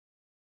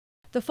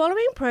The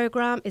following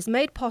program is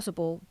made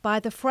possible by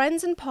the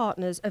friends and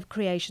partners of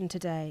Creation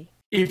Today.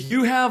 If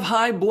you have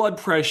high blood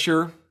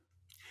pressure,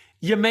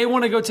 you may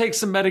want to go take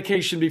some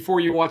medication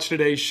before you watch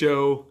today's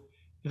show.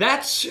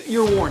 That's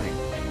your warning.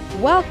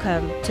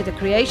 Welcome to the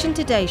Creation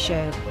Today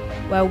show,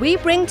 where we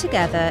bring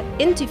together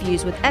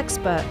interviews with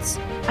experts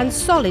and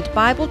solid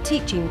Bible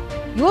teaching.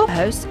 Your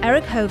host,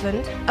 Eric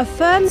Hovind,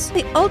 affirms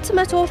the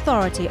ultimate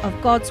authority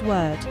of God's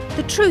Word,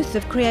 the truth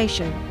of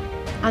creation,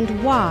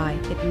 and why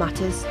it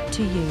matters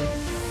to you.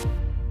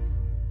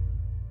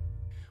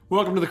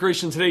 Welcome to the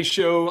Creation Today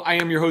show. I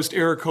am your host,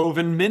 Eric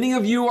Hovind. Many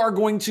of you are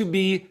going to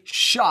be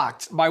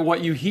shocked by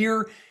what you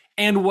hear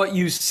and what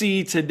you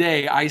see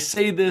today. I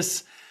say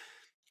this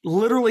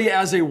literally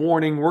as a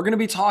warning. We're going to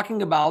be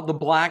talking about the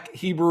Black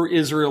Hebrew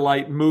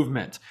Israelite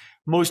movement.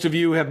 Most of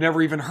you have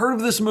never even heard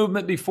of this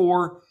movement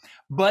before,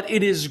 but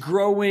it is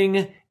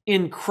growing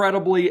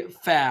incredibly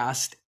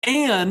fast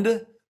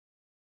and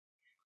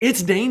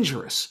it's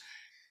dangerous.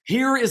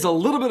 Here is a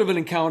little bit of an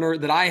encounter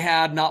that I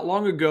had not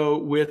long ago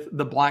with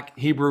the Black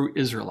Hebrew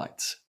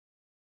Israelites.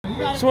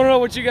 Just want to know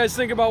what you guys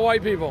think about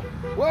white people.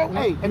 Well,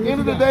 hey, at the end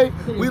of the day,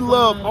 we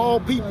love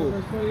all people.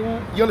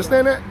 You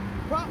understand that?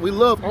 We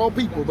love all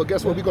people, but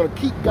guess what? We're going to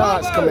keep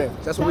God's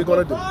commands. That's what we're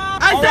going to do.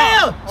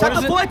 Isaiah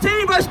chapter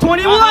 14, verse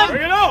 21.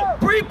 Bring it out.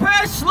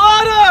 Prepare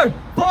slaughter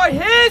for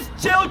his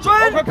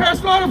children. Prepare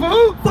slaughter for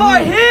who? For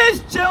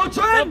his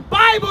children. The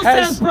Bible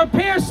says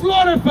prepare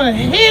slaughter for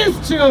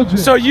his children.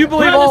 So you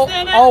believe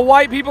all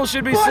white people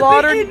should be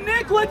slaughtered? For the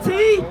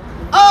iniquity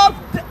of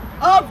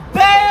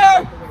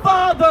their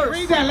fathers.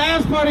 Read that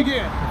last part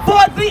again.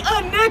 For the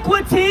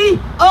iniquity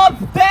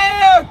of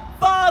their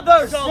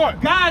fathers. So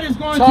God is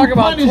going to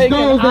punish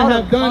those that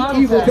have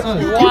done evil to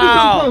us.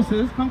 Wow.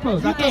 Come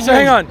close. I can't So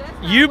hang on.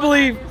 You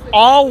believe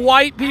all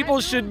white people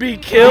should be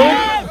killed?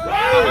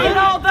 And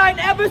all thine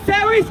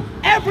adversaries,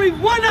 every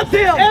one of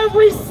them.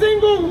 Every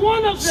single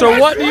one of them. So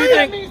what do you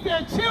think? That means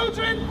their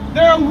children,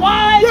 their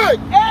wives,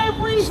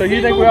 every So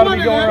you single think we ought to one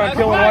be of going them. around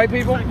killing white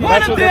people? One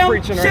That's of what they're them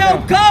preaching right shall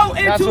now. go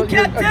That's into what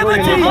you're agreeing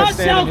captivity. with.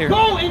 I shall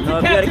go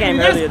into captivity.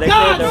 earlier. That's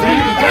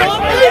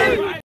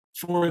God's.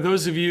 For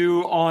those of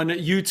you on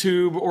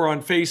YouTube or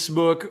on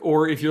Facebook,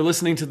 or if you're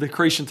listening to the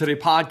Creation Today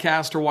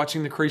podcast or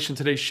watching the Creation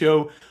Today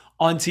show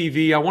on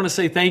TV, I want to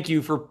say thank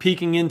you for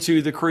peeking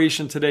into the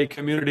Creation Today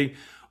community.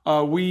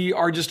 We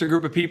are just a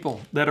group of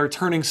people that are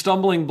turning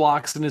stumbling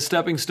blocks into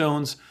stepping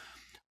stones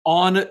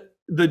on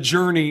the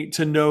journey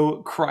to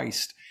know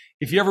Christ.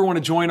 If you ever want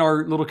to join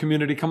our little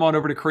community, come on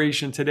over to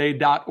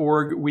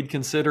creationtoday.org. We'd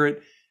consider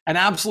it an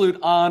absolute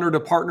honor to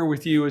partner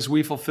with you as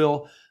we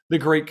fulfill the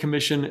Great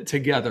Commission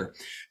together.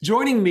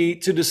 Joining me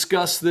to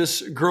discuss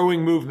this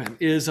growing movement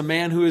is a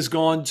man who has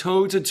gone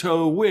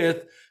toe-to-toe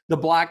with the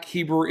Black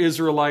Hebrew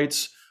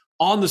Israelites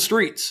on the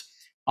streets.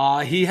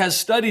 He has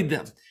studied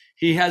them.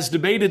 He has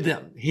debated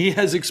them. He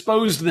has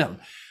exposed them.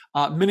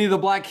 Many of the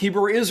Black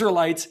Hebrew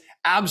Israelites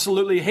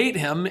absolutely hate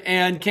him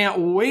and can't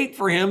wait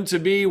for him to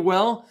be,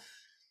 well,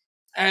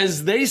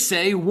 as they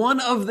say, one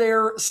of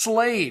their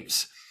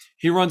slaves.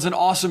 He runs an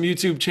awesome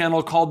YouTube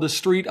channel called The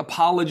Street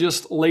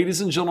Apologist.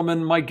 Ladies and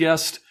gentlemen, my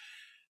guest,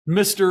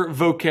 Mr.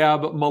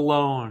 Vocab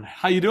Malone.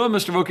 How you doing,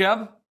 Mr.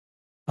 Vocab?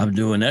 I'm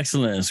doing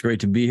excellent. It's great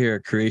to be here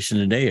at Creation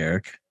Today,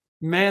 Eric.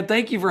 Man,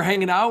 thank you for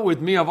hanging out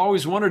with me. I've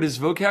always wondered, is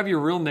Vocab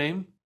your real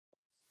name?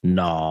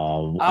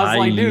 No. I was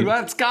like, dude,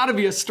 that's got to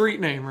be a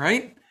street name,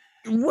 right?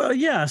 Well,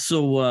 yeah.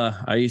 So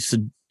I used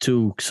to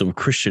do some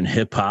Christian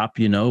hip hop,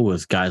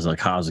 with guys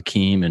like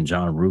Hakeem and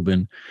John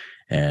Rubin.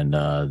 And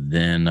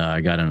then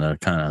I got into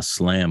kind of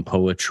slam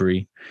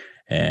poetry,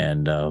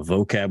 and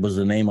Vocab was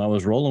the name I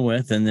was rolling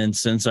with. And then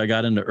since I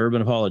got into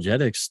urban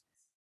apologetics,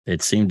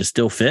 it seemed to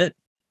still fit.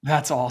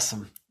 That's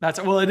awesome.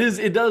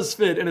 It does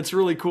fit, and it's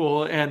really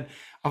cool. And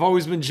I've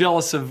always been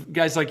jealous of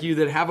guys like you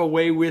that have a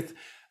way with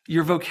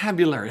your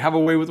vocabulary, have a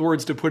way with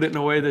words to put it in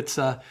a way that's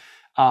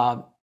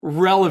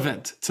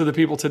relevant to the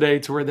people today,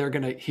 to where they're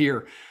going to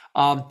hear.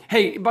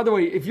 Hey, by the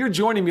way, if you're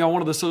joining me on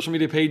one of the social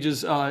media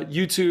pages,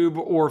 YouTube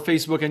or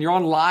Facebook, and you're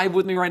on live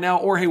with me right now,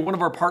 or hey, one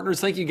of our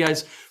partners, thank you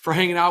guys for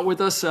hanging out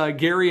with us,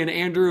 Gary and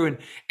Andrew and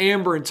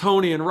Amber and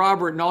Tony and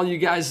Robert and all you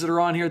guys that are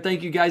on here.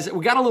 Thank you guys.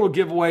 We got a little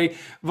giveaway.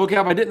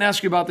 Vocab, I didn't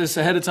ask you about this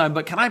ahead of time,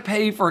 but can I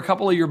pay for a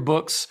couple of your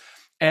books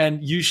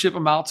and you ship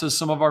them out to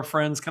some of our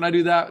friends? Can I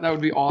do that? That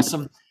would be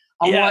awesome.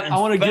 I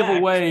want to give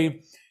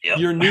away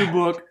your new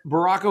book,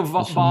 Barack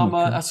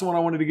Obama. That's the one I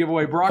wanted to give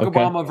away. Barack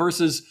Obama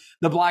versus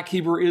the Black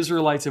Hebrew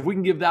Israelites. If we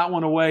can give that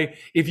one away.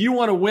 If you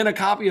want to win a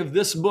copy of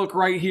this book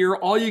right here,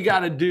 all you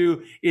got to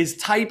do is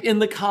type in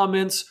the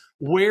comments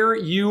where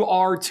you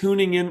are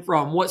tuning in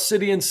from, what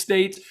city and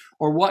state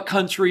or what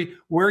country,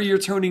 where you're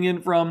tuning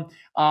in from.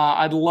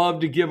 I'd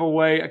love to give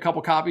away a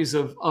couple copies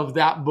of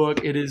that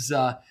book. It is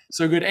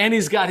so good. And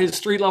he's got his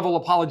Street Level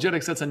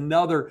Apologetics. That's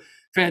another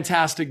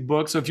fantastic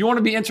book. So if you want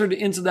to be entered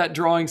into that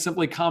drawing,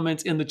 simply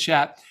comment in the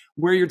chat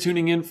where you're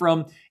tuning in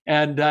from.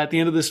 And at the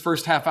end of this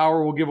first half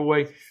hour, we'll give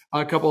away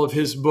a couple of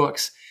his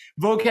books.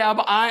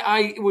 Vocab,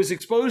 I was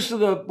exposed to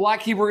the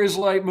Black Hebrew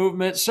Israelite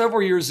movement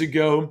several years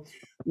ago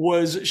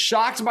was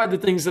shocked by the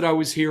things that I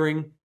was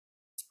hearing.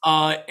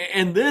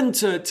 And then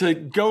to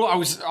go, I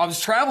was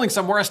traveling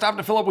somewhere. I stopped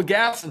to fill up with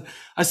gas, and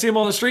I see him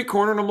on the street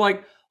corner, and I'm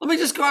like, let me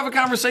just go have a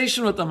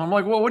conversation with them. I'm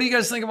like, well, what do you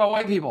guys think about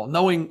white people?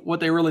 Knowing what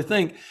they really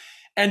think.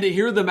 And to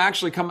hear them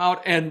actually come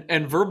out and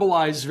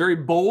verbalize very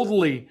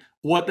boldly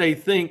what they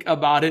think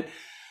about it.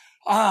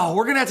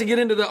 We're going to have to get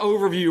into the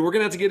overview. We're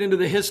going to have to get into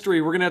the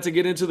history. We're going to have to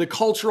get into the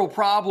cultural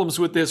problems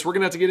with this. We're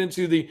going to have to get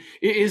into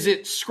is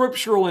it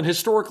scriptural and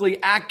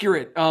historically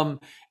accurate? And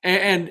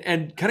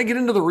kind of get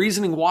into the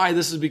reasoning why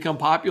this has become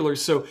popular.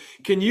 So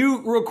can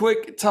you real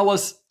quick tell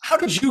us, how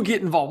did you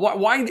get involved?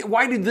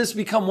 Why did this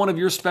become one of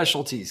your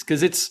specialties?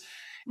 Because it's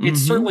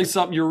certainly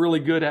something you're really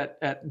good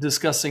at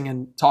discussing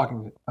and talking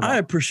about. I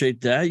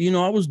appreciate that.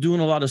 I was doing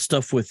a lot of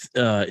stuff with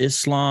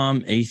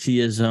Islam,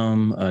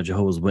 atheism,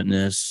 Jehovah's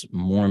Witness,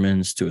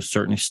 Mormons to a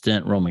certain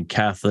extent, Roman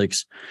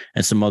Catholics,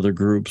 and some other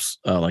groups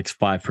like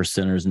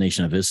 5%ers,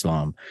 Nation of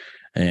Islam.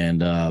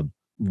 And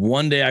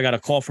one day I got a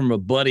call from a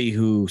buddy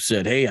who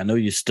said, hey, I know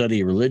you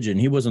study religion.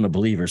 He wasn't a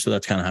believer, so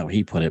that's kind of how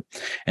he put it.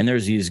 And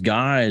there's these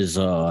guys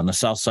on the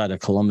south side of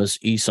Columbus,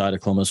 east side of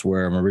Columbus,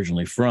 where I'm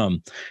originally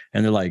from,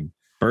 and they're like,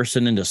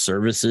 bursting into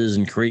services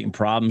and creating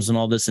problems and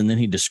all this. And then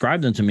he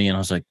described them to me, and I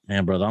was like,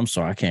 man, brother, I'm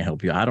sorry, I can't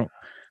help you.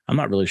 I'm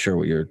not really sure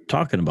what you're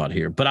talking about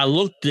here. But I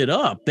looked it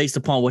up based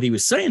upon what he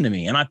was saying to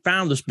me, and I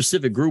found the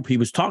specific group he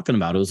was talking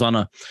about. It was on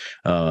a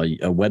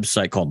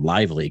website called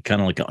Lively, kind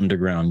of like an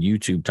underground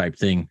YouTube type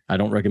thing. I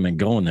don't recommend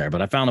going there,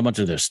 but I found a bunch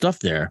of their stuff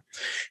there.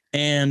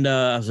 And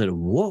I said,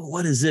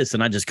 what is this?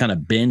 And I just kind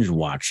of binge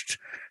watched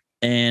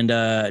and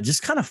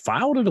just kind of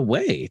filed it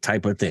away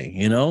type of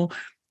thing,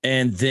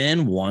 And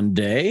then one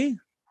day,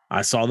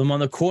 I saw them on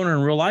the corner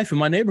in real life in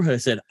my neighborhood. I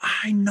said,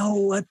 I know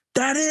what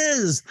that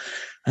is.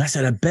 And I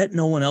said, I bet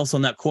no one else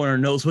on that corner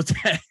knows what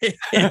that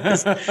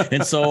is.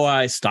 And so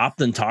I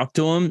stopped and talked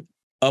to him,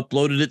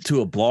 uploaded it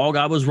to a blog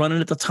I was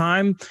running at the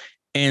time.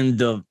 And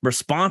the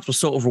response was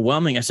so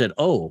overwhelming. I said,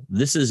 oh,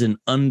 this is an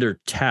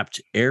undertapped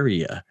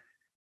area.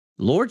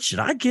 Lord, should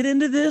I get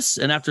into this?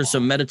 And after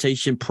some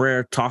meditation,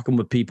 prayer, talking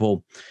with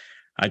people,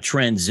 I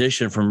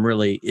transitioned from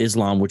really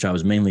Islam, which I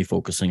was mainly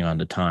focusing on at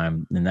the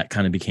time. And that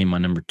kind of became my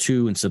number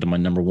 2 instead of my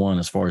number 1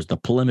 as far as the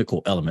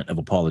polemical element of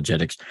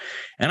apologetics.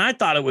 And I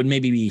thought it would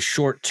maybe be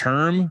short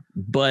term,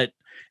 but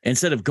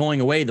instead of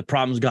going away, the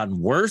problem's gotten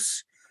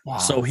worse. Wow.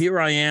 So here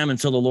I am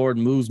until the Lord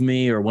moves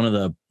me, or one of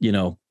the,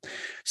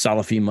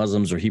 Salafi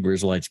Muslims or Hebrew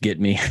Israelites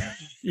get me.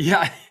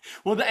 Yeah.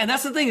 Well, and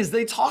that's the thing, is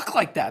they talk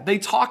like that. They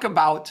talk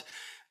about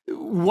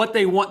what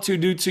they want to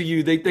do to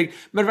you. They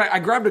matter of fact, I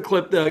grabbed a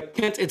clip,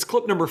 it's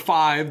clip number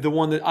 5, the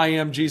one that I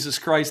am Jesus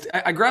Christ.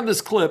 I grabbed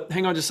this clip.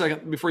 Hang on just a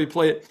second before you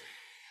play it.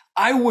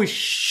 I was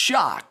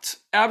shocked,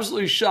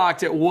 absolutely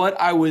shocked at what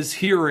I was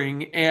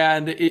hearing.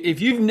 And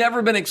if you've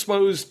never been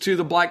exposed to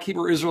the Black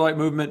Hebrew Israelite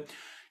movement,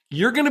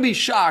 you're going to be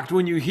shocked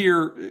when you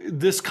hear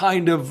this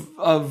kind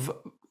of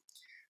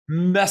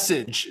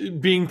message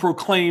being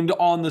proclaimed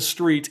on the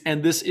street.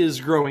 And this is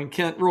growing.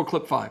 Kent, roll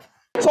clip 5.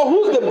 So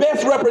who's the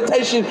best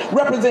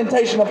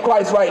representation of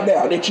Christ right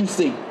now that you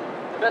see?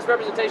 The best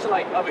representation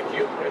of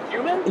a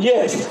human?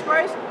 Yes. Jesus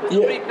Christ? There's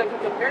nobody that can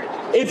compare to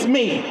Jesus. It's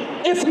me.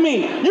 It's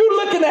me.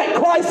 You're looking at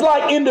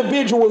Christ-like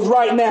individuals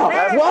right now.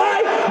 Right.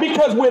 Why?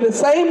 Because we're the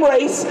same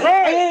race,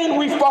 right, and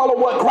we follow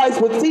what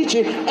Christ was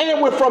teaching,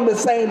 and we're from the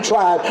same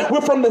tribe.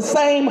 We're from the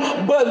same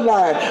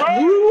bloodline.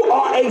 Right. You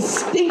are a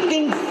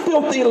stinking,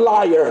 filthy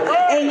liar,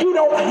 right, and you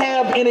don't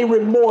have any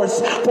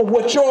remorse for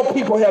what your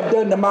people have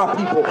done to my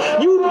people.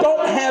 You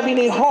don't have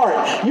any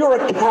heart.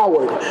 You're a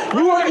coward.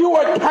 You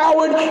are a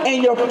coward,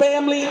 and your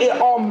family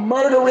are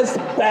murderous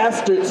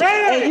bastards.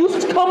 And you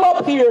come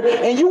up here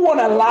and you want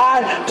to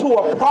lie to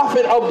a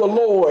prophet of the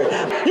Lord.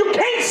 You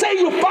can't say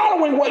you're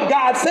following what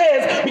God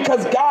says,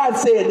 because God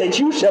said that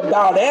you shall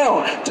bow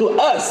down to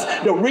us,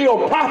 the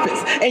real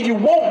prophets, and you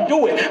won't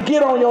do it.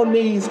 Get on your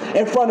knees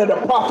in front of the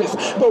prophets,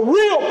 the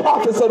real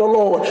prophets of the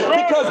Lord,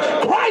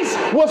 because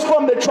Christ was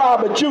from the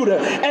tribe of Judah,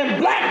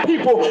 and black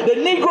people, the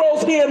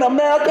Negroes here in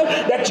America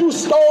that you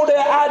stole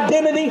their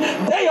identity,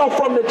 they are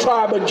from the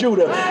tribe of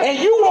Judah, and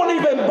you won't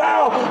even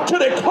bow to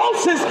the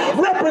closest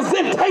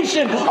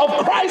representation of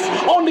Christ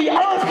on the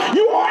earth.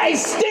 You are a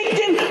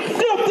stinking,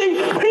 filthy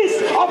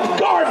piece of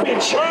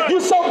garbage.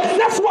 So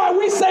that's why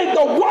we say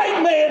the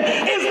white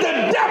man is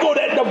the devil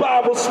that the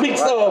Bible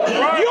speaks of.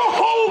 Your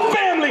whole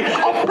family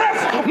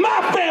oppressed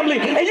my family,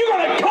 and you're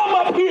going to come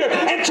up here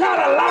and try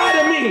to lie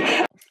to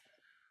me.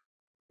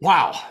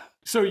 Wow.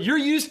 So you're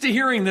used to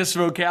hearing this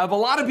vocab. A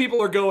lot of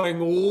people are going,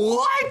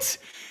 what?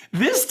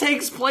 This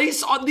takes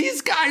place on,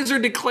 these guys are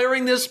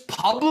declaring this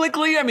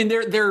publicly? I mean,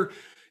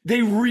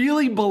 they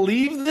really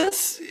believe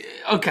this?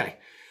 Okay.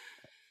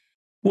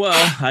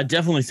 Well, I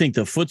definitely think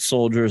the foot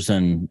soldiers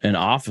and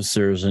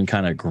officers and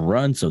kind of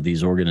grunts of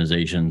these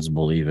organizations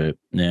believe it.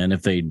 And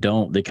if they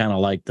don't, they kind of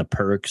like the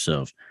perks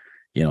of,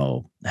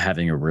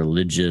 having a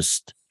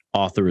religious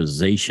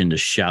authorization to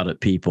shout at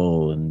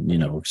people and,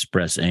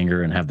 express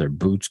anger and have their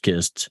boots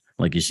kissed,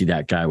 like you see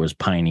that guy was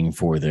pining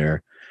for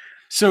there.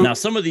 So now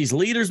some of these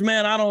leaders,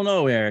 man, I don't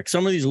know, Eric.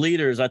 Some of these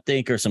leaders, I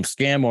think, are some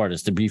scam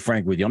artists, to be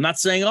frank with you. I'm not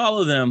saying all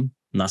of them.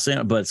 I'm not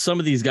saying, but some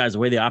of these guys, the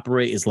way they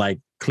operate is like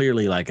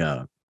clearly like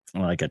a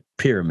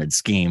pyramid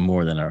scheme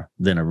more than a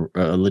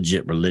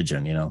legit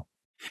religion, you know.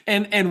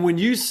 And when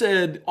you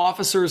said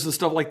officers and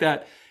stuff like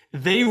that,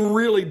 they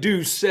really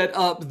do set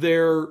up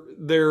their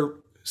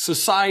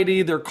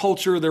society, their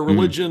culture, their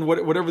religion,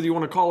 whatever you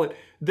want to call it.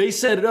 They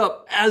set it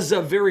up as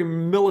a very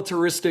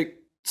militaristic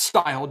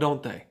style,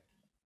 don't they?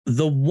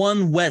 The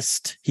One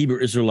West Hebrew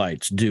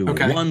Israelites do.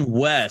 Okay. One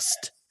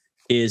West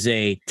is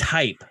a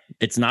type.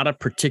 It's not a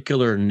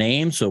particular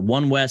name. So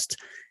One West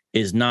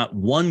is not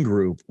one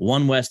group.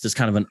 One West is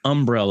kind of an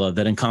umbrella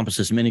that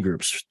encompasses many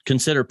groups.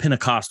 Consider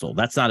Pentecostal.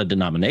 That's not a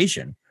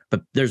denomination,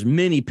 but there's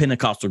many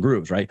Pentecostal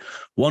groups, right?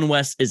 One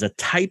West is a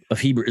type of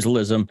Hebrew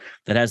Israelism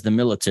that has the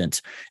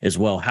militant as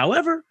well.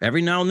 However,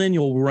 every now and then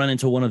you'll run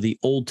into one of the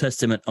Old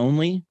Testament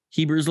only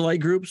Hebrew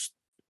Israelite groups.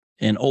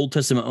 And Old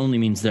Testament only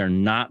means they're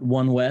not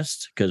One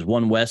West, because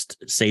One West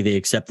say they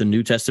accept the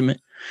New Testament.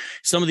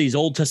 Some of these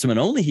Old Testament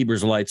only Hebrew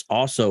Israelites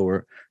also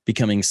are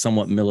becoming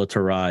somewhat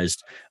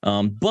militarized.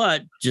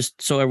 But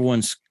just so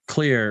everyone's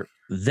clear,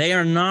 they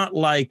are not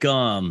like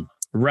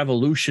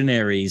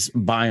revolutionaries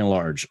by and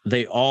large.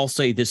 They all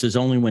say this is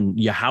only when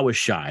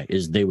Yahushua,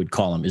 as they would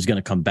call him, is going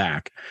to come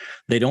back.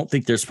 They don't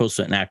think they're supposed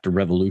to enact a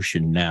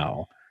revolution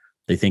now.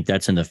 They think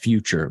that's in the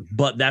future,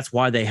 but that's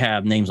why they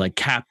have names like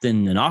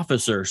captain and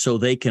officer, so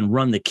they can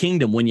run the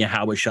kingdom when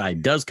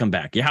Yahushua does come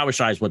back.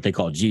 Yahushua is what they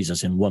call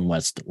Jesus in One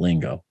West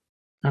lingo.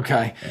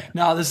 Okay.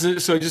 Now this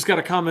is, so I just got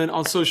a comment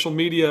on social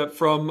media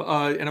from,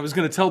 and I was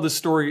going to tell this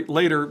story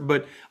later,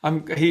 but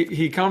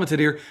he commented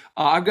here.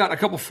 I've got a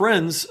couple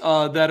friends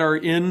that are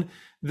in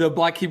the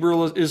Black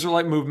Hebrew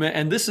Israelite movement.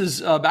 And this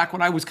is back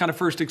when I was kind of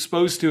first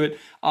exposed to it.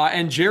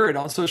 And Jared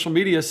on social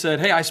media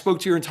said, hey, I spoke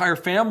to your entire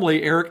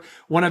family, Eric,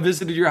 when I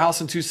visited your house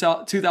in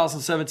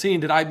 2017.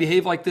 Did I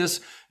behave like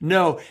this?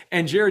 No.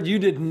 And Jared, you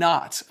did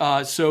not.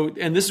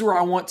 And this is where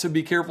I want to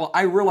be careful.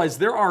 I realize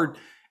there are,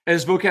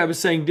 as Vocab is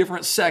saying,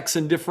 different sects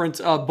and different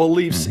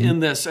beliefs in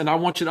this. And I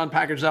want you to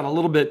unpackage that a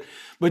little bit.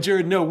 But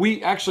Jared, no,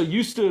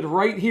 you stood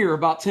right here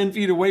about 10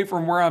 feet away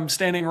from where I'm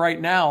standing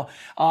right now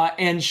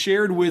and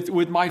shared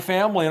with my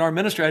family and our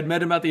ministry. I'd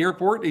met him at the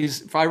airport.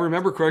 He's, if I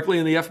remember correctly,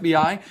 in the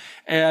FBI,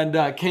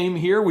 and came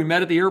here. We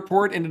met at the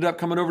airport, ended up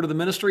coming over to the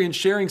ministry and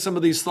sharing some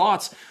of these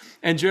thoughts.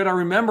 And Jared, I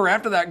remember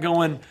after that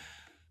going,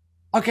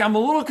 okay, I'm a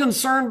little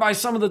concerned by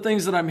some of the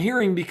things that I'm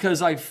hearing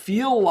because I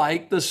feel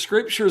like the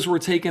scriptures were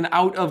taken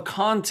out of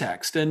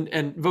context. And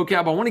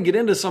Vocab, I want to get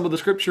into some of the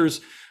scriptures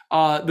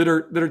that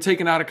are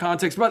taken out of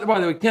context. By the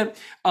way, Kent,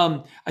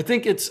 I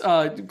think it's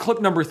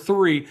clip number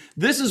 3.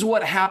 This is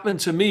what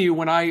happened to me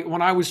when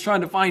I was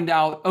trying to find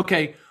out,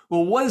 okay,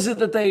 well, what is it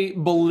that they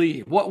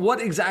believe?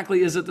 What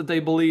exactly is it that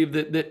they believe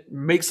that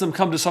makes them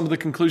come to some of the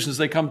conclusions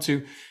they come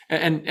to?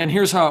 And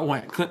here's how it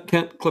went.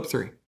 Kent, clip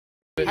 3.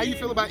 How you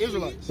feel about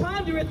Israelites? Well,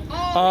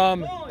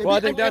 I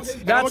think that's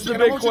the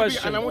big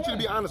question. And I want you to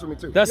be honest with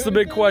me too. That's the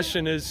big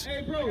question is,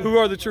 who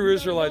are the true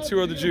Israelites? Who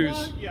are the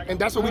Jews? And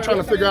that's what we're trying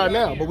to figure out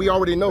now. But we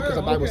already know because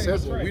the Bible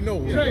says it. We know.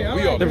 We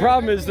are. The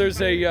problem is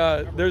there's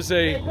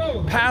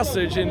a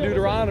passage in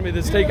Deuteronomy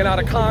that's taken out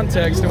of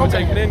context, and when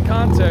taken in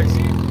context,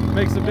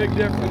 makes a big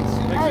difference.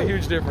 Makes a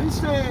huge difference.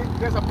 He said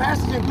there's a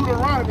passage in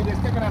Deuteronomy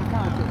that's taken out of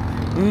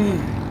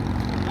context.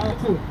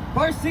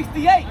 Verse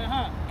 68,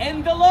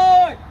 and the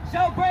Lord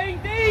shall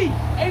bring thee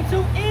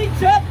into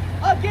Egypt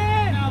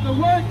again. Now the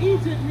word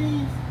Egypt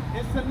means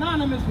it's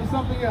synonymous with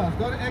something else.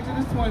 Go to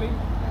Exodus 20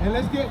 and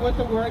let's get what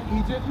the word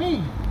Egypt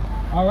means.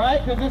 All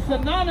right, because it's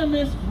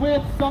synonymous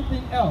with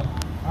something else.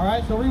 All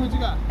right, so read what you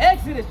got.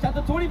 Exodus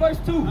chapter 20 verse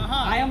 2.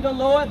 I am the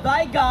Lord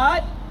thy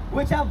God,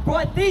 which have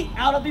brought thee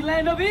out of the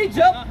land of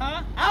Egypt,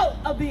 out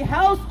of the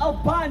house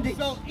of bondage.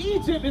 So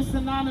Egypt is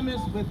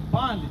synonymous with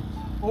bondage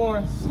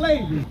or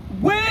slavery.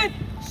 With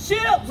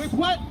ships. With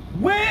what?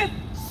 With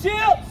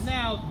ships.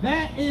 Now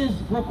that is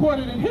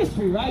recorded in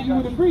history, right? You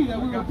would agree that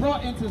we were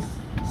brought into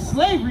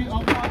slavery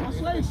on cargo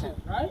slave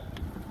ships, right?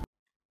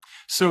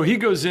 So he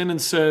goes in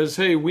and says,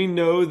 hey, we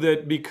know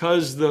that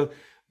because the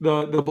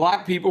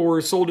black people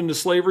were sold into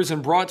slavery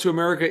and brought to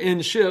America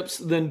in ships,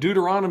 then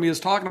Deuteronomy is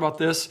talking about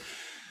this.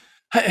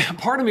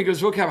 Part of me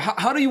goes, Vocab,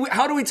 how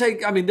do we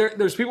take, I mean,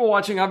 there's people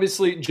watching,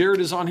 obviously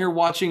Jared is on here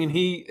watching, and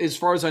he, as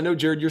far as I know,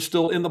 Jared, you're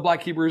still in the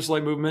Black Hebrew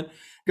Israelite movement.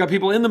 We got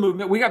people in the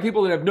movement. We got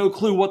people that have no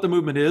clue what the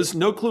movement is,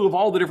 no clue of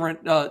all the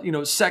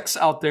different, sects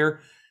out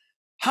there.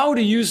 How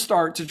do you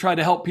start to try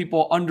to help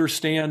people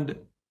understand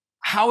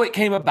how it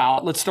came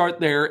about? Let's start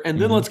there.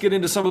 And then let's get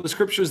into some of the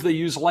scriptures they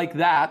use like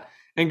that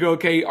and go,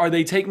 okay, are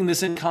they taking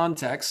this in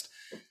context?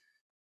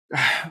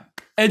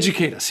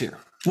 Educate us here.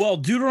 Well,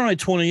 Deuteronomy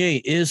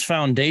 28 is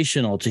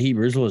foundational to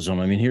Hebrew Israelism.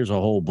 I mean, here's a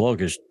whole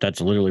book.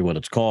 That's literally what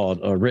it's called,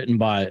 written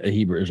by a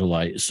Hebrew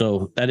Israelite.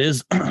 So that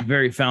is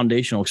very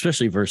foundational,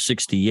 especially verse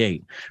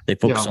 68. They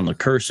focus on the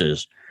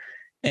curses.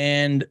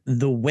 And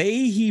the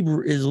way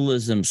Hebrew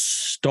Israelism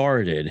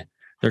started,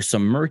 there's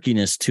some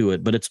murkiness to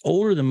it, but it's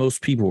older than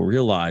most people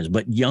realize,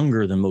 but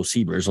younger than most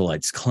Hebrew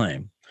Israelites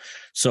claim.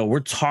 So we're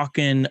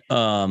talking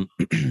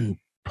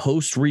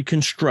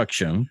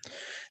post-Reconstruction.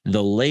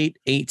 The late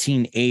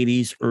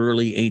 1880s,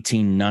 early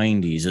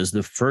 1890s is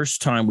the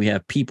first time we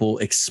have people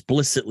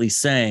explicitly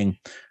saying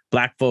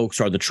Black folks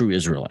are the true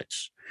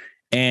Israelites.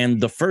 And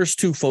the first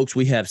two folks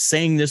we have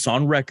saying this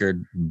on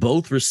record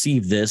both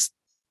received this,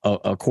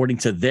 according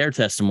to their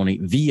testimony,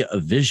 via a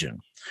vision.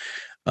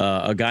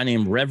 A guy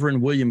named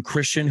Reverend William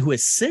Christian, who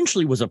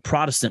essentially was a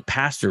Protestant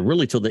pastor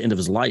really till the end of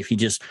his life. He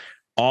just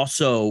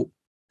also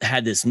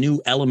had this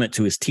new element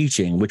to his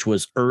teaching, which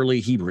was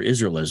early Hebrew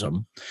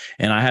Israelism.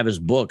 And I have his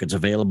book. It's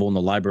available in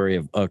the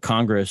Library of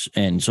Congress.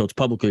 And so it's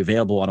publicly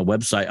available on a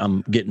website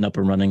I'm getting up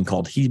and running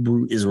called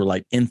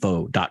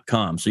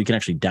HebrewIsraeliteInfo.com. So you can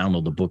actually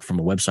download the book from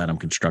a website I'm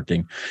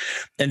constructing.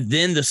 And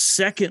then the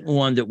second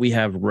one that we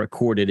have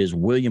recorded is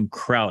William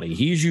Crowdy.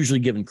 He's usually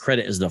given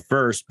credit as the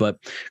first, but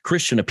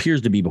Christian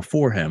appears to be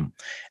before him.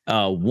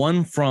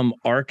 One from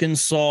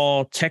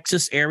Arkansas,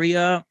 Texas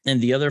area,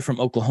 and the other from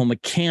Oklahoma,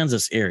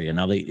 Kansas area.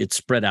 Now it's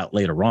spread out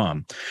later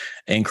on.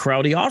 And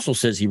Crowdy also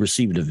says he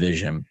received a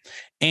vision.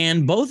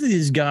 And both of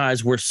these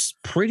guys were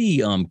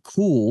pretty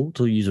cool,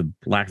 to use a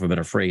lack of a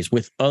better phrase,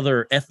 with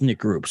other ethnic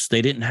groups.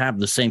 They didn't have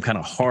the same kind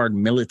of hard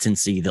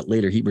militancy that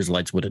later Hebrew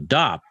Israelites would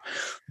adopt,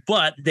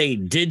 but they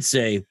did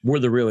say we're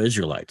the real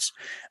Israelites.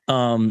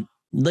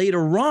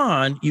 Later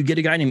on, you get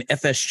a guy named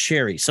F.S.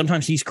 Cherry.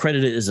 Sometimes he's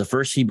credited as the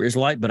first Hebrew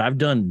Israelite, but I've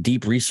done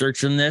deep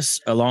research in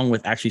this, along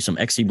with actually some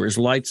ex-Hebrew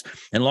Israelites.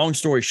 And long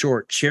story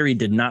short, Cherry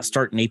did not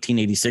start in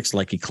 1886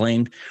 like he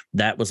claimed.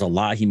 That was a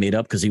lie he made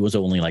up because he was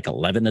only like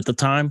 11 at the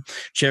time.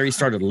 Cherry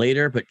started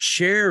later, but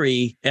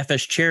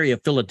F.S. Cherry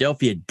of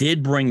Philadelphia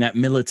did bring that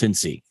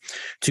militancy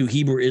to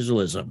Hebrew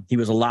Israelism. He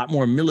was a lot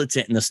more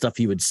militant in the stuff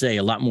he would say,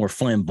 a lot more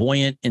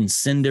flamboyant,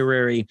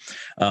 incendiary,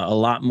 a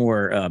lot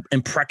more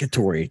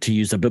imprecatory, to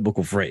use a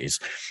biblical phrase,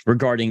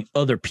 regarding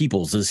other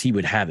peoples as he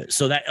would have it.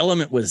 So that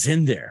element was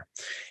in there.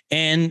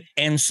 And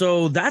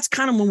so that's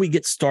kind of when we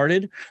get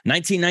started.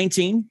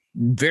 1919,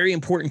 very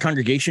important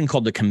congregation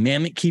called the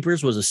Commandment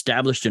Keepers was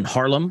established in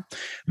Harlem,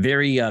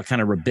 very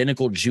kind of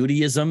rabbinical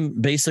Judaism,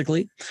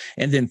 basically.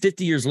 And then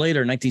 50 years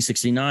later,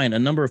 1969, a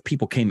number of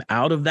people came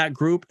out of that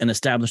group and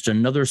established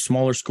another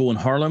smaller school in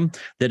Harlem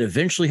that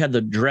eventually had the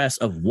address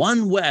of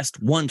 1 West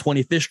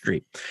 125th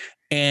Street.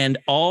 And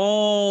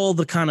all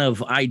the kind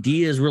of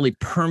ideas really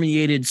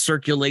permeated,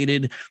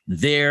 circulated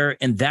there.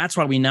 And that's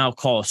why we now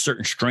call a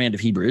certain strand of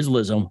Hebrew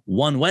Israelism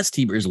 1 West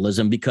Hebrew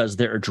Israelism, because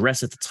their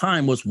address at the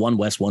time was 1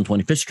 West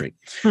 125th Street.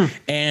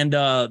 And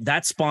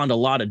that spawned a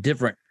lot of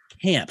different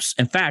camps.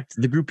 In fact,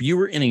 the group you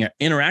were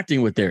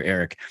interacting with there,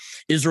 Eric,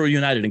 Israel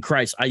United in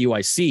Christ,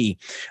 IUIC,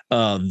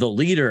 the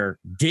leader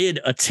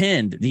did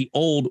attend the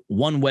old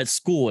 1 West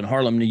school in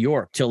Harlem, New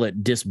York, till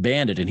it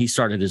disbanded, and he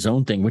started his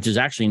own thing, which is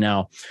actually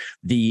now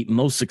the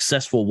most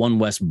successful 1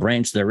 West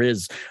branch there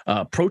is,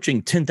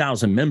 approaching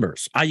 10,000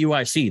 members.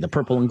 IUIC, the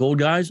purple and gold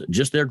guys,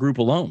 just their group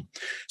alone.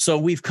 So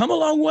we've come a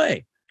long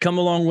way,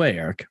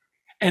 Eric.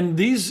 And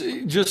these,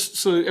 just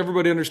so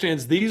everybody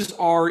understands, these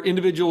are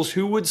individuals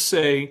who would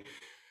say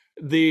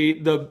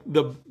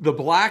the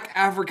Black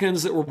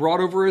Africans that were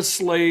brought over as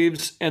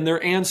slaves and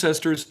their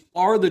ancestors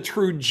are the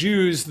true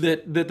Jews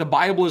that the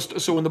Bible is.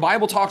 So when the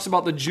Bible talks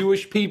about the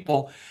Jewish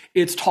people,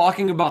 it's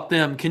talking about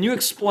them. Can you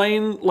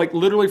explain, like,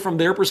 literally from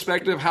their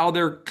perspective, how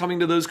they're coming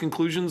to those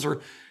conclusions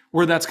or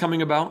where that's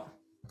coming about?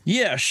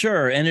 Yeah,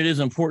 sure. And it is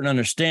important to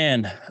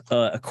understand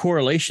a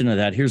correlation of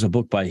that. Here's a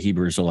book by a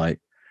Hebrew Israelite.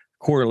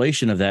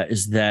 Correlation of that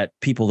is that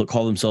people that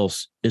call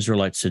themselves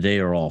Israelites today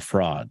are all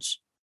frauds.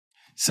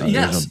 So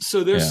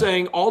so they're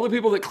saying all the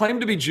people that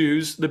claim to be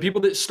Jews, the people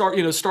that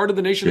started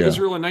the nation of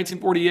Israel in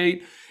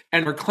 1948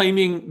 and are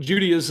claiming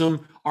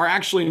Judaism, are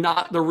actually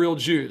not the real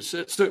Jews.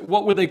 So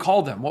what would they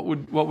call them? What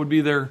would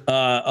be their?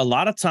 A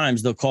lot of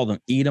times they'll call them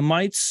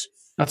Edomites,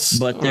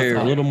 but they're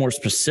a little more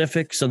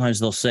specific. Sometimes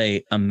they'll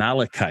say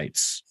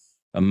Amalekites.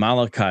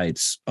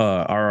 Amalekites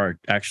are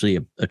actually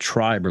a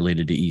tribe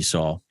related to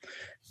Esau.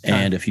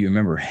 And if you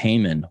remember,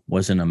 Haman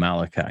was an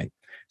Amalekite.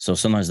 So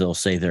sometimes they'll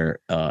say they're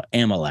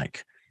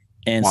Amalek.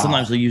 And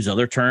sometimes they'll use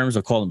other terms.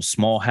 They'll call them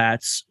small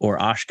hats or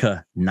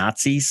Ashka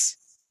Nazis.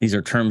 These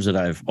are terms that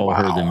I've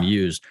heard them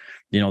use.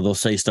 They'll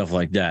say stuff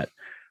like that.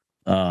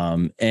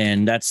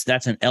 And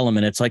that's an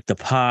element. It's like the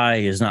pie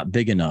is not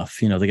big enough.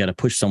 They got to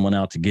push someone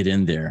out to get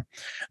in there.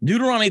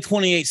 Deuteronomy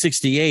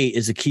 28:68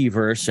 is a key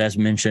verse, as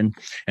mentioned.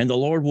 And the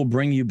Lord will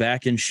bring you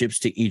back in ships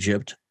to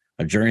Egypt,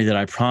 a journey that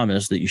I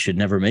promised that you should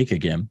never make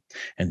again.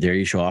 And there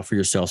you shall offer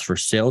yourselves for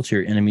sale to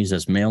your enemies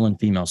as male and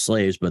female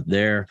slaves, but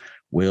there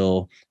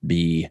will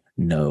be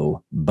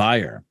no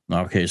buyer.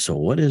 Okay, so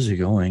what is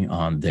going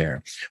on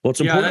there? Well,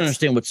 it's important to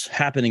understand what's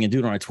happening in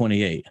Deuteronomy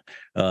 28.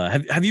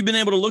 Have you been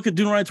able to look at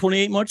Deuteronomy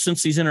 28 much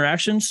since these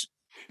interactions?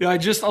 Yeah,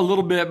 just a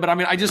little bit, but I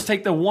mean, I just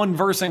take the one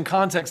verse in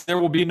context, there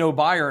will be no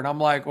buyer. And I'm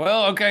like,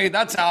 well, okay,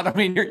 that's out. I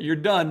mean, you're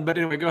done. But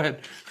anyway, go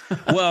ahead.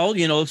 Well,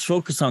 let's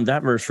focus on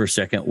that verse for a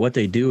second. What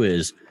they do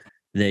is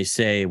they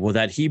say, well,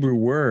 that Hebrew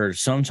word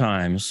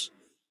sometimes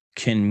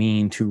can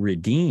mean to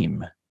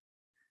redeem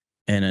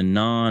in a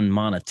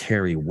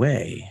non-monetary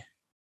way.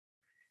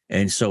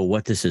 And so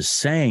what this is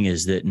saying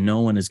is that no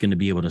one is going to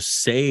be able to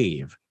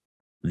save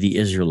the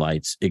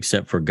Israelites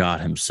except for God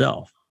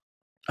himself.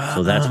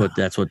 So that's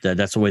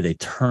the way they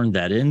turned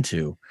that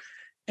into.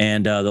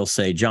 And they'll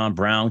say John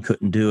Brown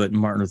couldn't do it,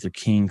 Martin Luther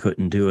King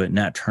couldn't do it,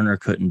 Nat Turner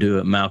couldn't do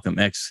it, Malcolm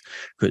X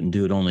couldn't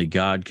do it, only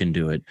God can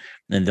do it.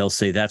 And they'll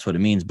say that's what it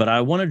means. But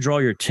I want to draw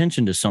your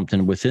attention to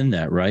something within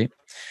that, right?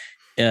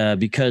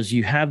 Because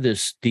you have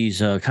these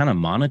kind of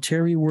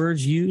monetary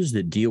words used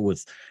that deal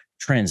with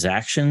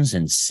transactions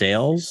and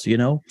sales.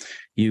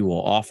 You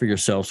will offer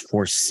yourselves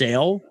for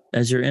sale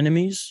as your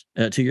enemies,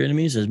 to your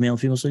enemies, as male and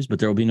female slaves, but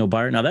there will be no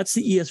buyer. Now, that's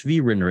the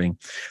ESV rendering.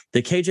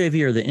 The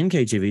KJV or the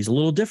NKJV is a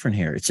little different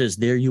here. It says,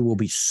 there you will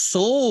be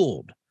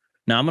sold.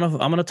 Now, I'm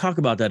gonna talk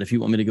about that if you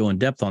want me to go in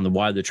depth on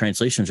why the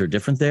translations are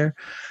different there.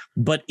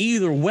 But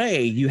either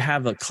way, you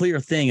have a clear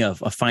thing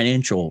of a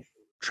financial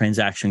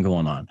transaction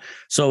going on.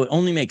 So it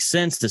only makes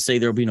sense to say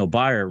there will be no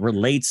buyer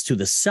relates to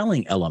the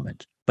selling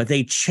element. But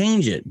they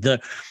change it.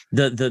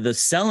 The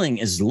selling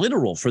is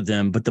literal for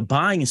them, but the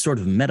buying is sort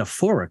of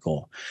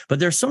metaphorical. But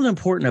there's something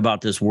important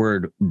about this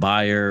word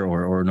buyer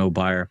or no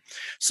buyer.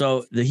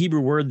 So the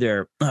Hebrew word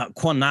there,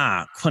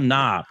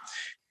 qana,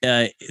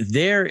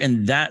 there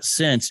in that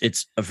sense,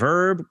 it's a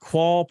verb,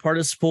 qual,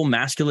 participle,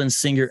 masculine,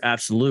 singular,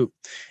 absolute.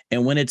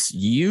 And when it's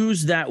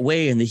used that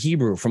way in the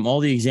Hebrew, from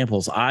all the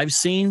examples I've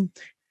seen,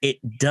 it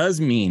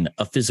does mean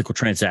a physical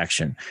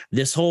transaction.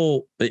 This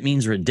whole, it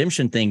means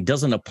redemption thing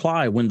doesn't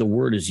apply when the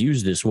word is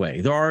used this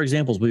way. There are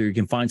examples where you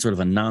can find sort of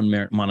a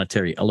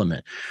non-monetary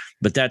element,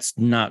 but that's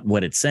not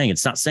what it's saying.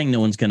 It's not saying no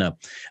one's going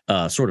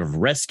to sort of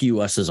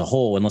rescue us as a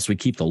whole unless we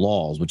keep the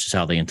laws, which is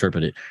how they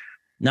interpret it.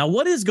 Now,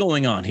 what is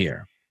going on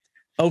here?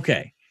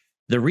 Okay,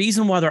 the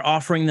reason why they're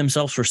offering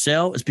themselves for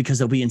sale is because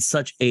they'll be in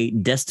such a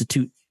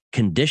destitute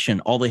condition.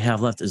 All they have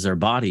left is their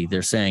body.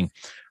 They're saying,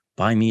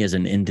 buy me as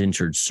an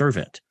indentured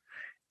servant.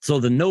 So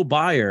the no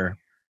buyer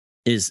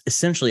is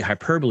essentially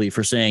hyperbole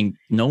for saying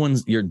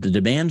the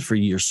demand for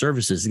your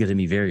services is going to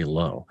be very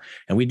low.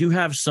 And we do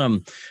have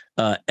some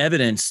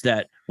evidence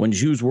that when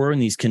Jews were in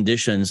these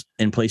conditions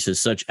in places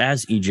such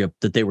as Egypt,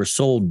 that they were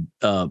sold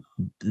or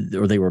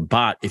they were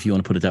bought, if you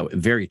want to put it that way,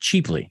 very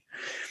cheaply.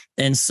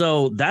 And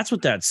so that's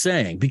what that's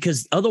saying,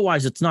 because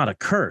otherwise it's not a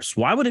curse.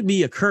 Why would it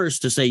be a curse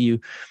to say you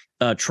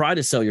try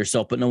to sell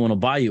yourself, but no one will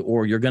buy you,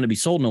 or you're going to be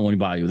sold, no one will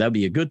buy you? That'd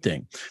be a good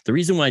thing. The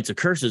reason why it's a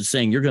curse is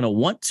saying you're going to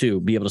want to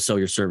be able to sell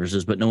your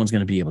services, but no one's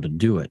going to be able to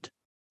do it.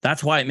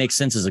 That's why it makes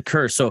sense as a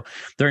curse. So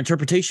their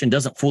interpretation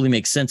doesn't fully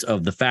make sense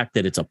of the fact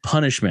that it's a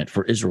punishment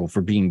for Israel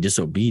for being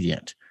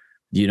disobedient.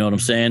 Do you know what I'm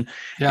saying?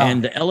 Yeah.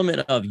 And the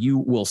element of you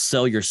will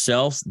sell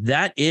yourselves,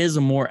 that is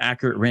a more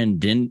accurate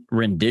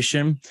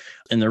rendition.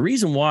 And the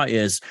reason why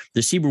is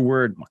this Hebrew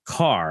word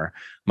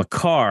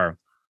makar,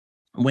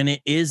 when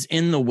it is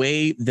in the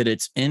way that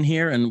it's in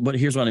here, and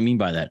here's what I mean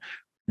by that.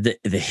 The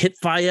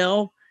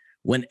hitfael,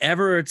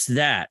 whenever it's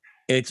that,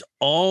 it's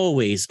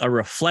always a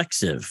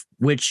reflexive,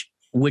 which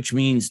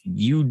means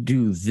you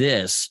do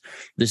this.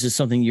 This is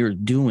something you're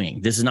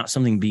doing. This is not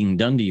something being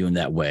done to you in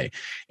that way.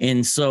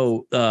 And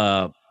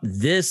so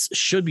this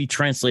should be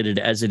translated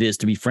as it is,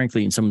 to be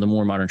frankly, in some of the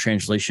more modern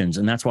translations.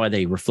 And that's why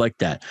they reflect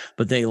that.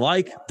 But they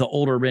like the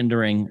older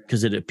rendering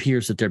because it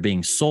appears that they're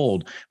being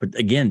sold. But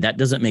again, that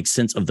doesn't make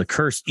sense of the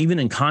curse, even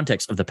in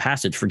context of the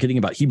passage. Forgetting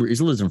about Hebrew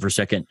Israelism for a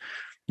second,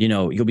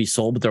 you'll be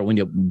sold, but there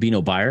will be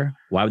no buyer.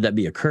 Why would that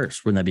be a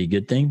curse? Wouldn't that be a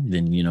good thing?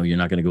 Then, you're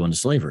not going to go into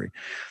slavery.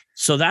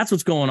 So that's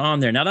what's going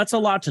on there. Now, that's a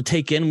lot to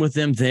take in with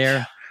them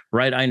there,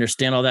 right? I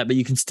understand all that, but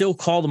you can still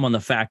call them on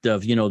the fact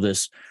of,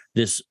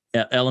 this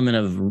element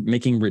of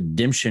making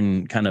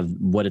redemption kind of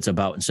what it's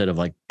about instead of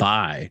like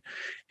buy.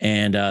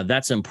 And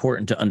that's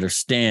important to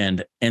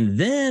understand. And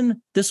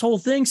then this whole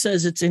thing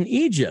says it's in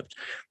Egypt.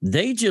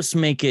 They just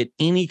make it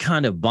any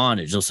kind of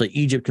bondage. They'll say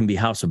Egypt can be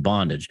house of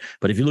bondage.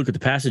 But if you look at the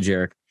passage,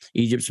 Eric,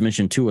 Egypt's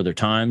mentioned 2 other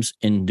times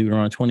in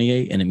Deuteronomy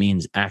 28, and it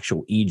means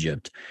actual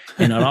Egypt.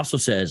 And it also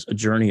says a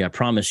journey I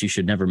promise you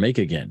should never make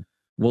again.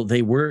 Well,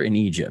 they were in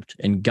Egypt,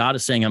 and God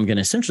is saying, I'm going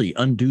to essentially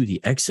undo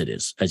the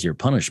Exodus as your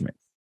punishment.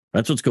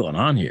 That's what's going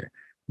on here.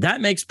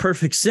 That makes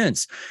perfect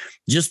sense.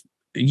 Just,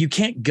 you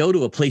can't go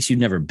to a place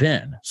you've never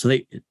been. So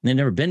they've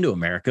never been to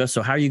America.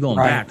 So how are you going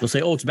back? They'll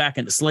say, it's back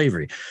into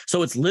slavery.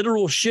 So it's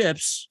literal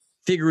ships,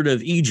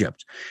 figurative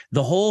Egypt.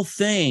 The whole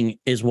thing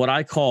is what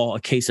I call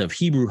a case of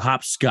Hebrew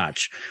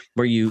hopscotch,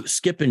 where you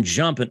skip and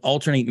jump and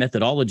alternate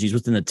methodologies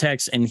within the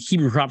text. And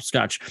Hebrew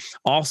hopscotch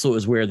also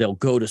is where they'll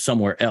go to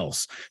somewhere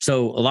else.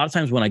 So a lot of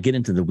times when I get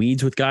into the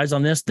weeds with guys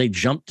on this, they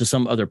jump to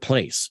some other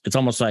place. It's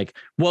almost like,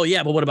 well,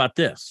 yeah, but what about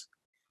this?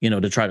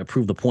 To try to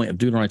prove the point of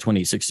Deuteronomy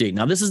 28:68.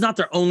 Now, this is not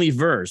their only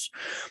verse,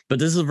 but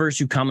this is a verse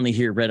you commonly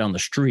hear read on the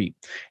street.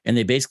 And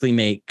they basically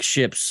make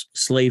ships,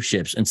 slave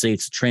ships, and say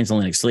it's a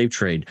transatlantic slave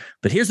trade.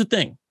 But here's the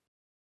thing.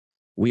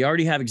 We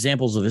already have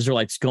examples of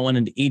Israelites going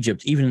into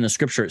Egypt, even in the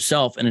scripture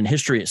itself and in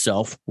history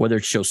itself, whether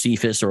it's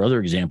Josephus or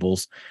other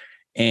examples.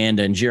 And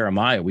in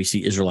Jeremiah, we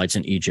see Israelites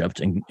in Egypt,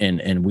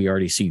 and we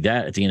already see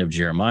that at the end of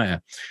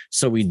Jeremiah.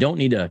 So we don't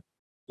need to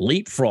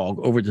leapfrog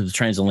over to the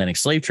transatlantic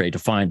slave trade to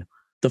find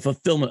the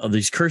fulfillment of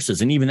these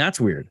curses. And even that's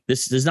weird.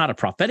 This is not a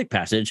prophetic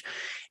passage.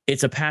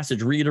 It's a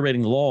passage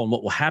reiterating the law and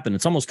what will happen.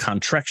 It's almost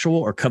contractual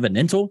or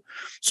covenantal.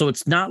 So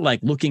it's not like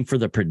looking for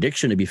the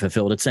prediction to be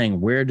fulfilled. It's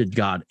saying, where did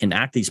God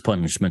enact these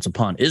punishments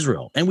upon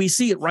Israel? And we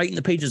see it right in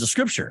the pages of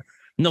scripture.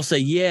 And they'll say,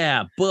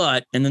 yeah,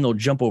 but, and then they'll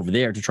jump over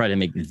there to try to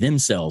make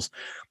themselves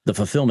the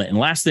fulfillment. And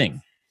last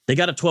thing, they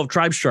got a 12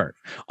 tribes chart.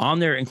 On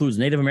there includes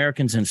Native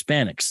Americans and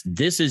Hispanics.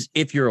 This is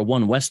if you're a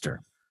one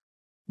Wester.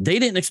 They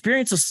didn't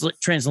experience a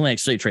transatlantic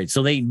slave trade.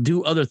 So they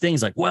do other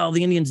things like, well,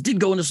 the Indians did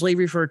go into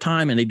slavery for a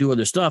time and they do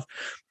other stuff,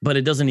 but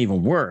it doesn't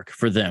even work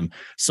for them.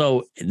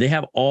 So they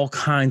have all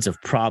kinds of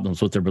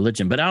problems with their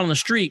religion. But out on the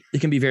street,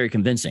 it can be very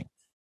convincing.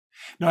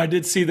 No, I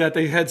did see that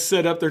they had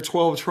set up their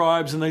 12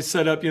 tribes and they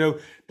set up,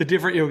 the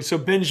different, so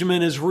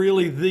Benjamin is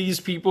really these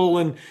people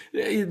and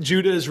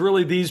Judah is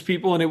really these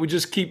people. And it would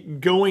just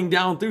keep going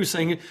down through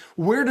saying,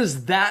 where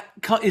does that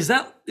come? Is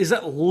that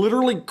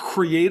literally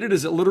created?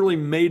 Is it literally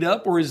made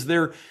up? Or is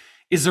there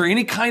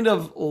any kind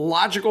of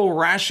logical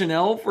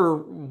rationale for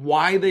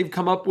why they've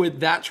come up with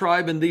that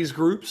tribe and these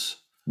groups?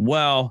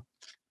 Well,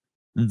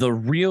 the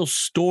real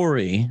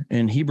story,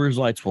 and Hebrew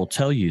Israelites will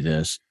tell you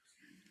this,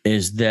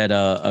 is that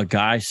a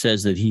guy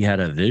says that he had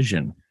a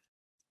vision.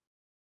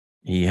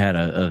 He had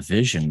a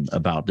vision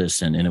about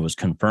this, and it was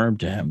confirmed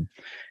to him.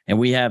 And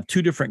we have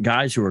two different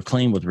guys who are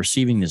claimed with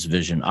receiving this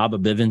vision. Abba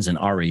Bivens and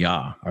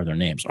Ariyah are their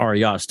names.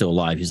 Ariyah is still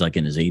alive. He's like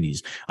in his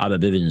 80s. Abba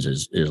Bivens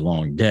is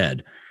long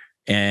dead.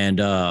 And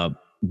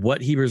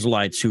what Hebrew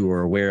Israelites who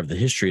are aware of the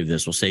history of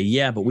this will say,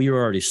 yeah, but we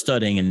were already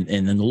studying, and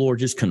then the Lord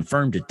just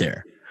confirmed it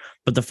there.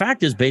 But the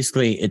fact is,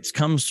 basically, it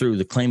comes through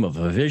the claim of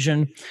a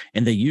vision,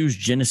 and they use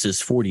Genesis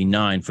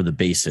 49 for the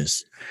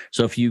basis.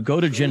 So if you go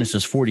to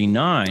Genesis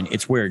 49,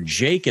 it's where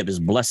Jacob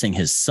is blessing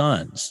his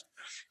sons,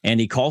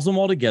 and he calls them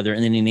all together,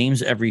 and then he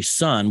names every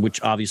son,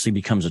 which obviously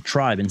becomes a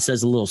tribe, and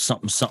says a little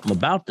something, something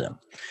about them.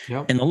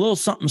 Yep. And the little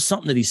something,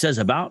 something that he says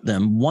about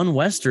them, one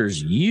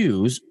Westers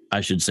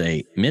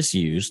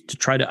misuse to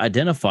try to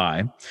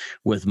identify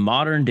with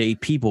modern day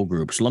people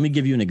groups. Let me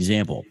give you an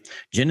example.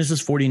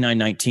 Genesis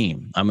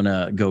 49:19. I'm going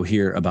to go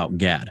here about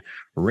Gad.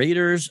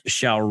 Raiders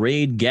shall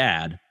raid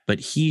Gad, but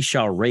he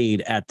shall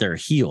raid at their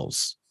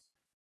heels.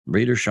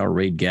 Raiders shall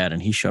raid Gad,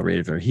 and he shall raid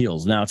at their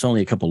heels. Now, it's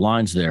only a couple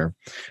lines there.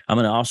 I'm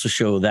going to also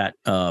show that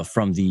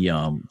from the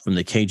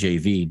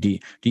KJV. Do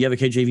you have a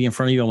KJV in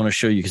front of you? I want to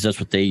show you because that's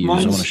what they use.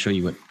 I want to show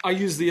you what I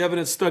use. The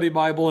Evidence Study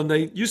Bible, and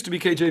they used to be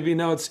KJV.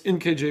 Now it's in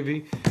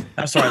KJV.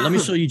 That's all right. Let me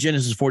show you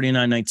Genesis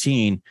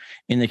 49:19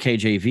 in the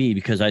KJV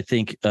because I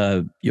think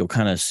you'll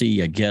kind of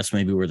see, I guess,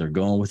 maybe where they're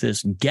going with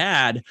this.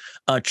 Gad,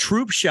 a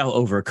troop shall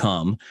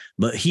overcome,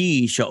 but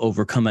he shall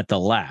overcome at the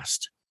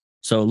last.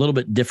 So a little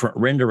bit different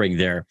rendering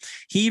there.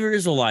 Hebrew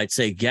Israelites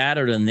say Gad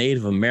are the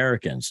Native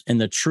Americans, and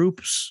the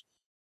troops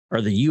are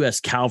the U.S.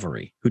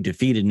 cavalry who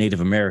defeated Native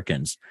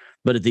Americans.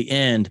 But at the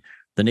end,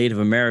 the Native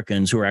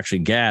Americans who are actually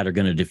Gad are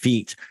going to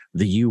defeat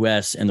the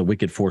U.S. and the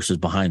wicked forces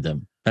behind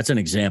them. That's an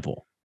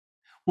example.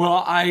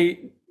 Well, I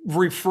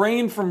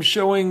refrained from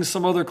showing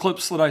some other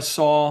clips that I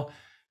saw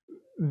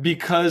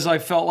because I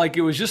felt like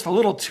it was just a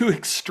little too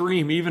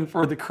extreme, even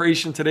for the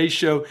Creation Today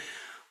show.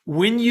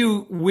 When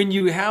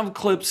you have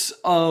clips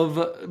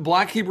of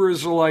Black Hebrew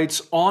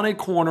Israelites on a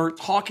corner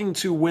talking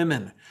to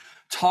women,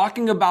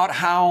 talking about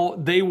how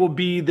they will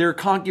be their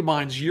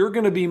concubines. You're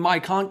going to be my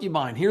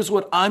concubine. Here's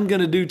what I'm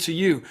going to do to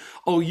you.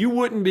 Oh, you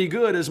wouldn't be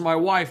good as my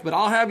wife, but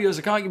I'll have you as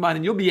a concubine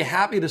and you'll be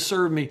happy to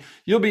serve me.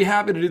 You'll be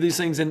happy to do these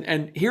things.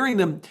 And hearing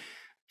them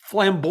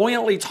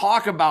flamboyantly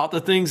talk about the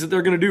things that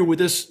they're going to do with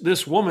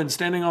this woman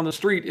standing on the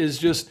street is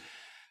just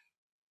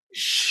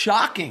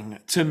shocking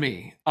to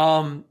me.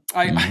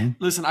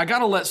 Listen, I got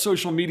to let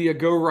social media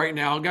go right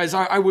now. Guys,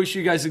 I wish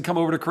you guys would come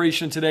over to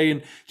Creation Today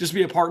and just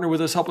be a partner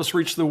with us, help us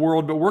reach the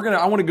world. But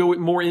I want to go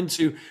more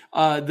into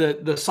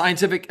the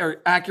scientific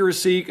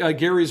accuracy.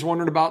 Gary's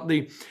wondering about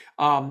the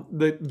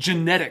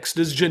genetics.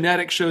 Does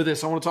genetics show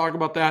this? I want to talk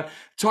about that.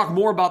 Talk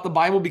more about the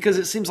Bible because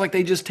it seems like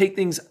they just take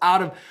things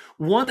out of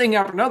one thing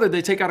after another.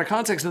 They take out of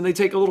context and they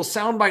take a little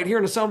soundbite here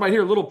and a soundbite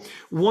here, a little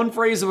one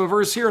phrase of a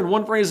verse here and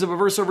one phrase of a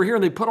verse over here,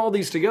 and they put all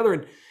these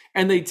together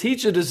and they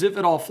teach it as if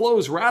it all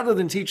flows rather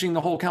than teaching the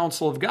whole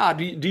counsel of God.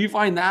 Do you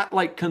find that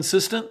like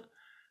consistent?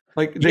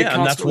 Like and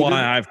that's why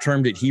I've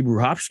termed it Hebrew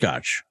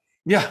hopscotch.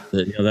 Yeah.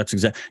 That's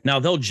exact. Now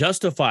they'll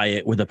justify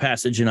it with a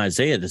passage in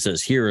Isaiah that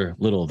says here a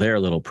little, there a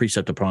little,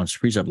 precept upon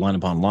precept, line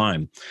upon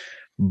line.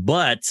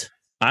 But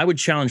I would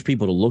challenge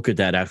people to look at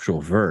that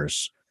actual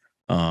verse.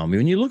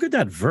 When you look at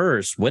that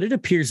verse, what it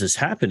appears is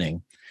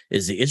happening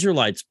is the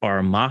Israelites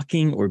are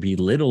mocking or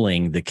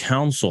belittling the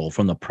counsel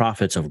from the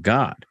prophets of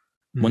God.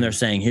 When they're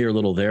saying here a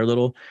little, there a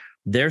little,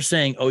 they're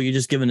saying, oh, you're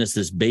just giving us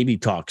this baby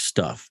talk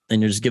stuff.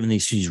 And you're just giving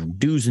these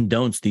do's and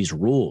don'ts, these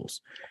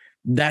rules.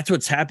 That's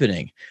what's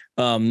happening.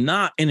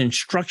 Not an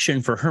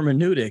instruction for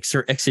hermeneutics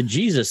or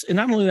exegesis. And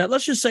not only that,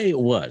 let's just say it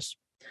was.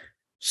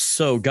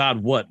 So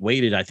God,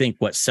 waited, I think,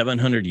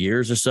 700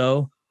 years or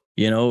so,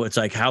 It's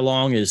like, how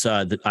long is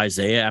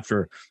Isaiah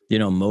after,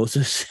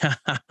 Moses?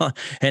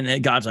 And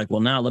then God's like,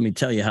 well, now let me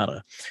tell you how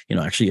to,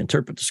 actually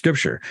interpret the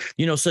scripture.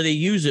 So they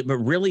use it, but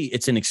really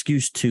it's an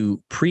excuse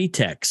to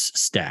pretext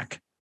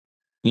stack.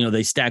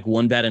 They stack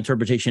one bad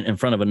interpretation in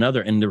front of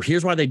another. And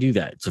here's why they do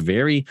that. It's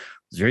very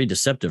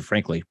deceptive,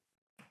 frankly.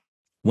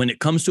 When it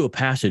comes to a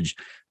passage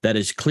that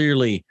is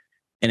clearly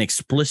and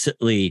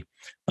explicitly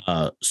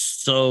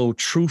so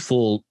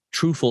truthful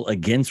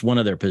against one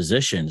of their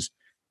positions,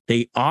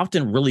 they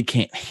often really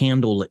can't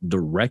handle it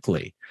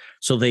directly.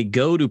 So they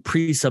go to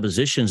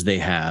presuppositions they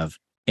have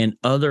in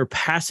other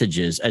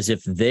passages as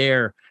if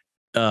they're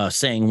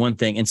saying one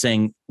thing and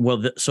saying,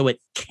 well, so it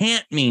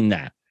can't mean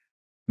that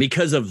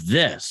because of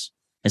this,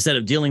 instead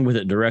of dealing with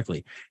it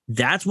directly.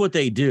 That's what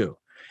they do.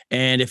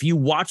 And if you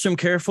watch them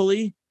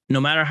carefully, no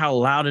matter how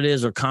loud it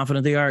is or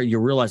confident they are, you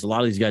realize a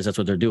lot of these guys, that's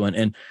what they're doing.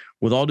 And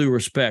with all due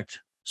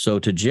respect, so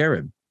to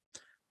Jared,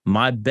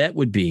 my bet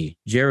would be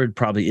Jared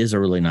probably is a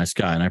really nice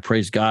guy, and I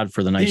praise God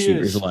for the nice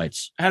Hebrew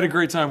Israelites. I had a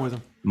great time with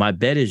him. My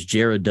bet is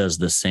Jared does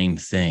the same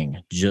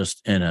thing,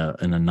 just in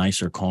a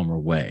nicer, calmer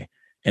way.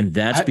 And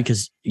that's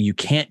because you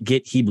can't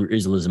get Hebrew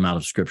Israelism out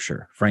of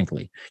Scripture,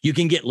 frankly. You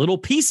can get little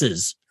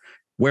pieces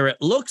where it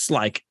looks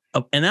like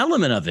an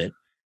element of it,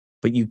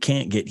 but you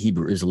can't get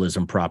Hebrew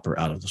Israelism proper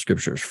out of the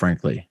Scriptures,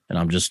 frankly. And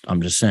I'm just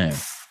saying.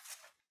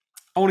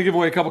 I want to give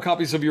away a couple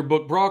copies of your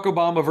book, Barack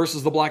Obama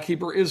versus the Black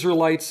Hebrew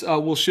Israelites.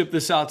 We'll ship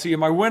this out to you.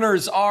 My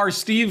winners are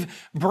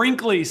Steve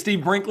Brinkley.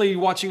 Steve Brinkley,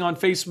 watching on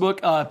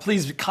Facebook.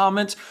 Please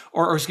comment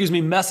or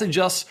message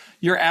us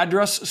your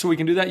address so we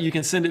can do that. You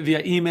can send it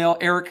via email,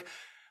 Eric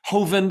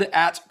Hovind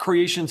at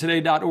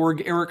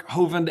creationtoday.org, Eric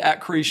Hovind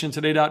at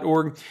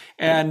creationtoday.org.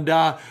 And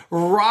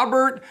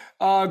Robert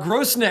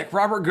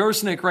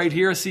Grosnick right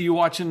here. I see you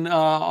watching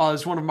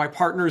as one of my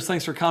partners.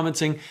 Thanks for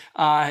commenting.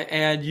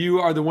 And you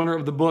are the winner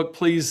of the book.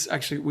 Please,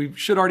 actually, we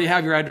should already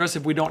have your address.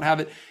 If we don't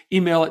have it,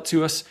 email it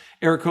to us,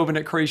 Eric Hovind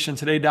at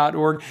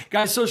creationtoday.org.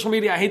 Guys, social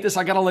media, I hate this.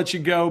 I got to let you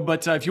go.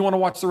 But if you want to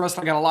watch the rest,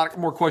 I got a lot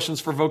more questions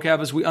for Vocab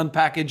as we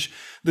unpackage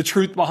the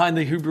truth behind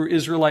the Hebrew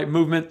Israelite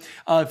movement.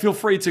 Feel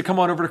free to come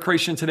on over to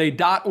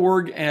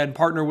creationtoday.org and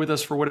partner with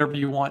us for whatever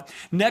you want.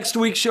 Next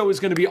week's show is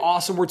going to be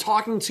awesome. We're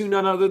talking to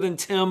none other than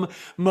Tim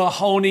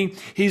Mahoney.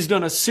 He's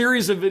done a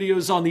series of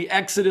videos on the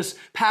Exodus,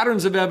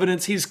 patterns of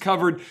evidence. He's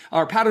covered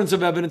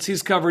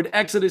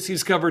Exodus.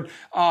 He's covered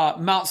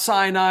Mount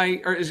Sinai,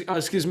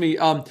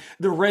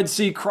 the Red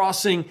Sea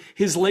crossing.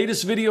 His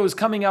latest video is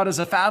coming out as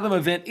a Fathom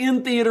event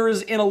in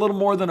theaters in a little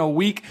more than a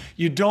week.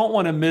 You don't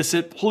want to miss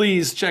it.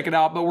 Please check it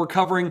out. But we're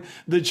covering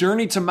the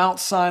journey to Mount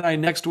Sinai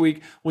next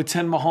week with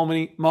Tim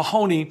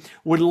Mahoney.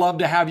 Would love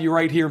to have you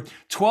right here,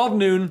 12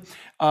 noon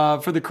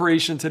for the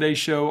Creation Today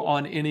show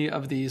on any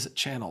of these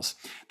channels.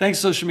 Thanks,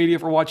 social media,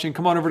 for watching.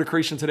 Come on over to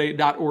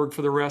creationtoday.org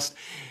for the rest.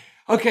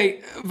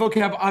 Okay,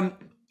 Vocab,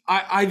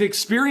 I've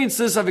experienced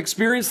this. I've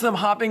experienced them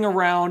hopping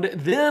around.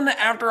 Then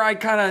after I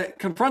kind of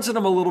confronted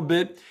them a little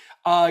bit,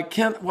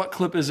 Kent, what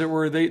clip is it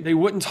where they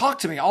wouldn't talk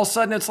to me? All of a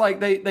sudden, it's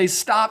like they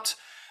stopped.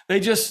 They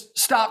just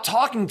stopped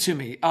talking to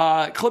me.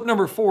 Clip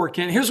number 4,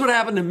 Kent. Here's what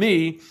happened to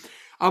me.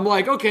 I'm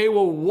like, okay,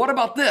 well, what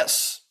about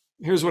this?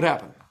 Here's what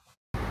happened.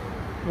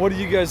 What do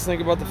you guys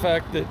think about the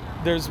fact that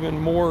there's been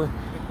more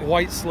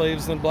white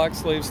slaves than black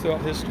slaves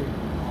throughout history?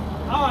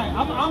 All right,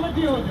 I'm going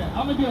to deal with that.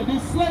 I'm going to deal with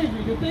this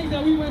slavery, the things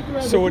that we went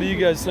through. So what do you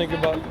guys think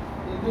about it?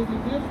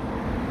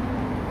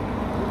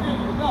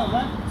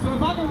 So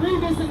if I can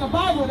read this in the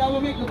Bible, that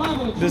will make the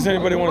Bible the truth. Does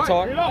anybody want to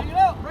talk?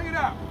 Bring it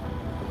out.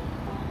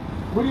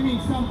 What do you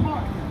mean, some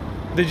part?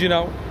 Did you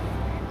know?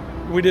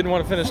 We didn't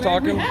want to finish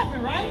talking?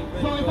 Happened, right?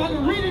 So if I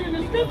can read it in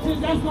the scriptures,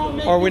 that's going to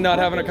make. Are we not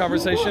having a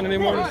conversation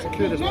anymore? For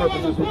security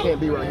purposes, we can't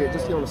be right here.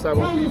 Just here on the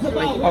sidewalk.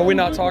 Are we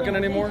not talking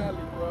anymore?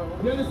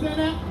 You understand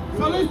that?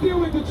 So let's deal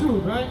with the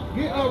truth, right?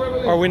 Get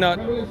Revelation. Are we not?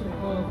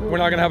 We're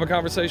not going to have a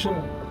conversation?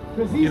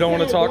 You don't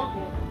want to talk?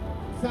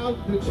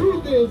 The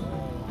truth is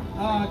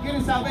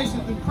getting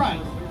salvation through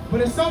Christ,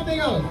 but it's something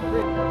else.